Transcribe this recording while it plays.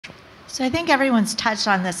So I think everyone's touched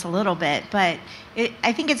on this a little bit, but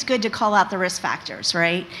I think it's good to call out the risk factors,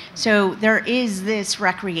 right? So there is this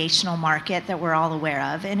recreational market that we're all aware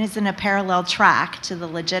of, and is in a parallel track to the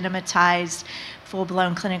legitimatized,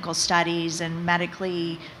 full-blown clinical studies and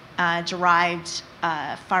medically derived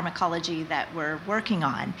pharmacology that we're working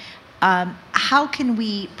on. How can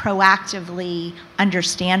we proactively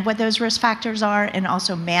understand what those risk factors are and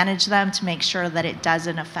also manage them to make sure that it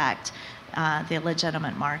doesn't affect the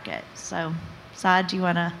legitimate market? So, Saad, do you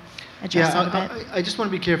want to address that a bit? I just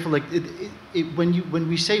want to be careful. Like, when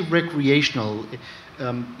we say recreational,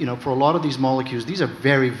 for a lot of these molecules, these are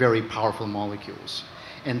very, very powerful molecules.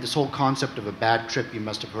 And this whole concept of a bad trip you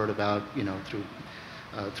must have heard about,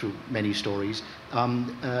 through many stories.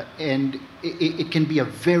 And it can be a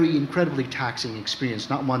very incredibly taxing experience,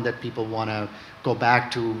 not one that people want to go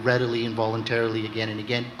back to readily and voluntarily again and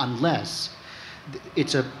again, unless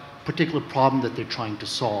it's a particular problem that they're trying to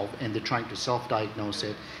solve, and they're trying to self-diagnose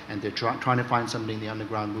it, and they're trying to find somebody in the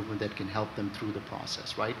underground movement that can help them through the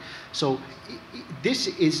process, right? So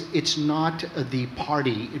it's not the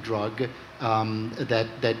party drug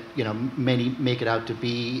that many make it out to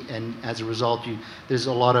be, and as a result, there's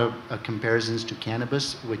a lot of comparisons to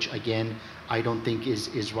cannabis, which again, I don't think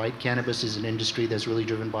is right. Cannabis is an industry that's really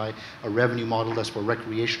driven by a revenue model that's for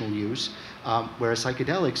recreational use, whereas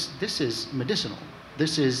psychedelics, this is medicinal.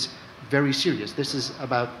 This is very serious. This is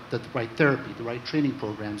about the right therapy, the right training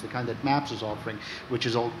programs, the kind that MAPS is offering, which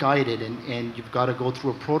is all guided, and you've got to go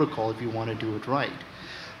through a protocol if you want to do it right.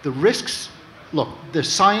 The risks, look, the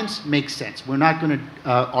science makes sense. We're not going to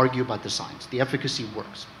argue about the science. The efficacy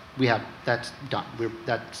works. That's done.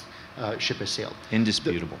 That ship has sailed.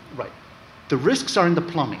 Indisputable. Right. The risks are in the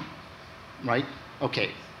plumbing, right?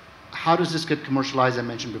 Okay. How does this get commercialized? I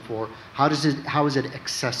mentioned before. How is it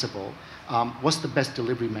accessible? What's the best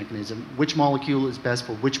delivery mechanism? Which molecule is best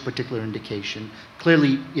for which particular indication?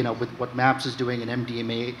 Clearly, with what MAPS is doing, and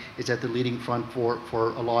MDMA is at the leading front for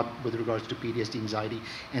a lot with regards to PTSD, anxiety.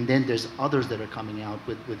 And then there's others that are coming out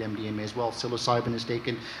with MDMA as well. Psilocybin has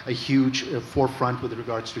taken a huge forefront with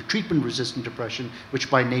regards to treatment-resistant depression, which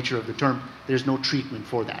by nature of the term, there's no treatment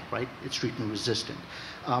for that, right? It's treatment-resistant.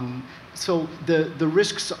 So the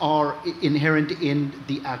risks are inherent in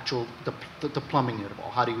the actual the plumbing of it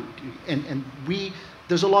all. How do you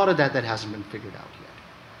there's a lot of that hasn't been figured out yet,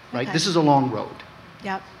 right? Okay. This is a long road.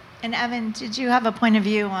 Yep. And Evan, did you have a point of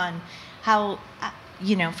view on how,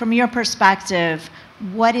 from your perspective,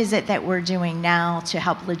 what is it that we're doing now to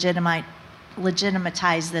help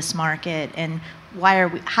legitimatize this market, and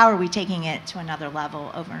how are we taking it to another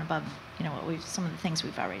level over and above some of the things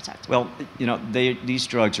we've already talked about? Well, these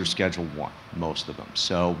drugs are Schedule I, most of them.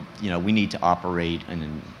 So, we need to operate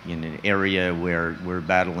in an area where we're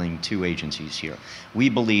battling two agencies here. We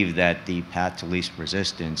believe that the path to least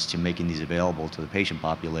resistance to making these available to the patient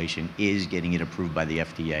population is getting it approved by the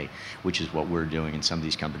FDA, which is what we're doing and some of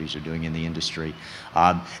these companies are doing in the industry.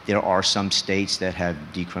 There are some states that have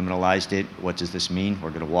decriminalized it. What does this mean?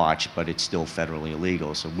 We're going to watch, but it's still federally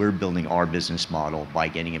illegal. So we're building our business model by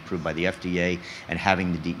getting it approved by the FDA and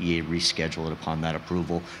having the DEA reschedule it upon that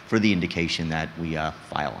approval for the indication that we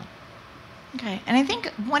file on. Okay, and I think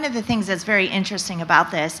one of the things that's very interesting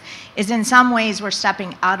about this is in some ways we're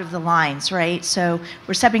stepping out of the lines, right? So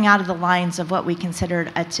we're stepping out of the lines of what we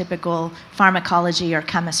considered a typical pharmacology or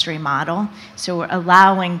chemistry model. So we're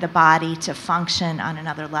allowing the body to function on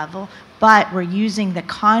another level, but we're using the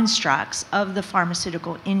constructs of the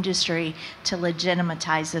pharmaceutical industry to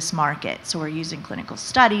legitimatize this market. So we're using clinical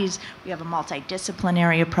studies. We have a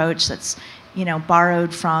multidisciplinary approach that's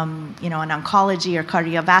borrowed from, an oncology or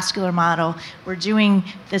cardiovascular model. We're doing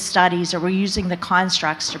the studies, or we're using the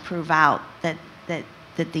constructs to prove out that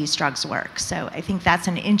these drugs work. So I think that's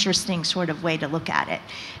an interesting sort of way to look at it.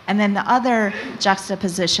 And then the other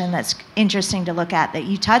juxtaposition that's interesting to look at that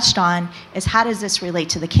you touched on is how does this relate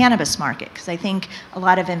to the cannabis market? Because I think a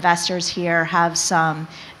lot of investors here have some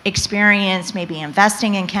experience maybe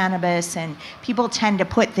investing in cannabis, and people tend to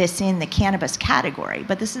put this in the cannabis category,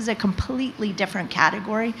 but this is a completely different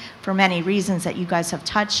category for many reasons that you guys have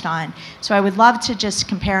touched on. So I would love to just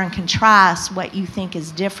compare and contrast what you think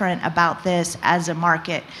is different about this as a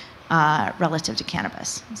market relative to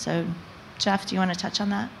cannabis. So Jeff, do you want to touch on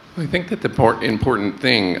that? I think that the important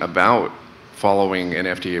thing about following an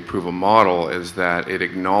FDA approval model is that it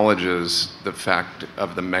acknowledges the fact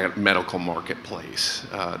of the medical marketplace,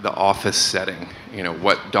 the office setting.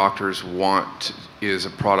 What doctors want is a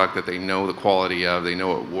product that they know the quality of, they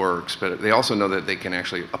know it works, but they also know that they can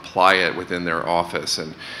actually apply it within their office.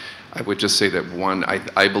 And I would just say that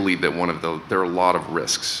I believe that there are a lot of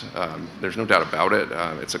risks. There's no doubt about it.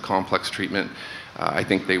 It's a complex treatment. I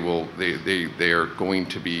think they are going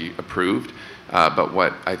to be approved. But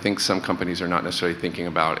what I think some companies are not necessarily thinking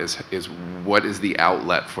about is what is the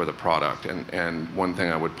outlet for the product. And one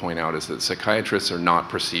thing I would point out is that psychiatrists are not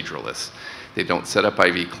proceduralists. They don't set up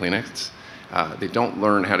IV clinics. They don't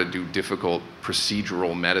learn how to do difficult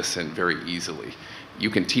procedural medicine very easily. You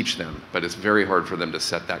can teach them, but it's very hard for them to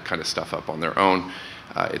set that kind of stuff up on their own.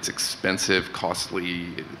 It's expensive, costly.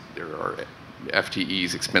 There are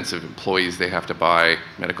FTEs, expensive employees they have to buy,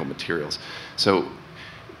 medical materials. So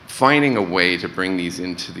finding a way to bring these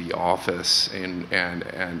into the office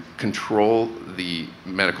and control the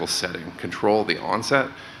medical setting, control the onset,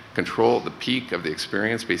 control the peak of the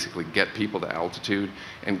experience, basically get people to altitude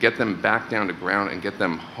and get them back down to ground and get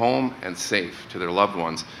them home and safe to their loved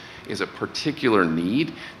ones is a particular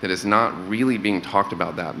need that is not really being talked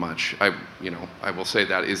about that much. I will say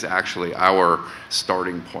that is actually our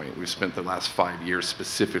starting point. We've spent the last 5 years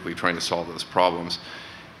specifically trying to solve those problems.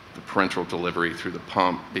 The parenteral delivery through the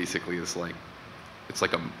pump basically is like, it's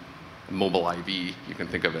like a mobile IV, you can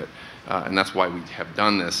think of it. And that's why we have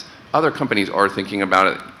done this. Other companies are thinking about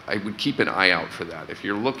it. I would keep an eye out for that. If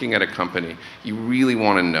you're looking at a company, you really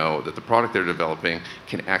want to know that the product they're developing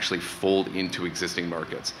can actually fold into existing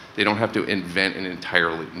markets. They don't have to invent an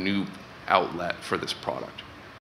entirely new outlet for this product.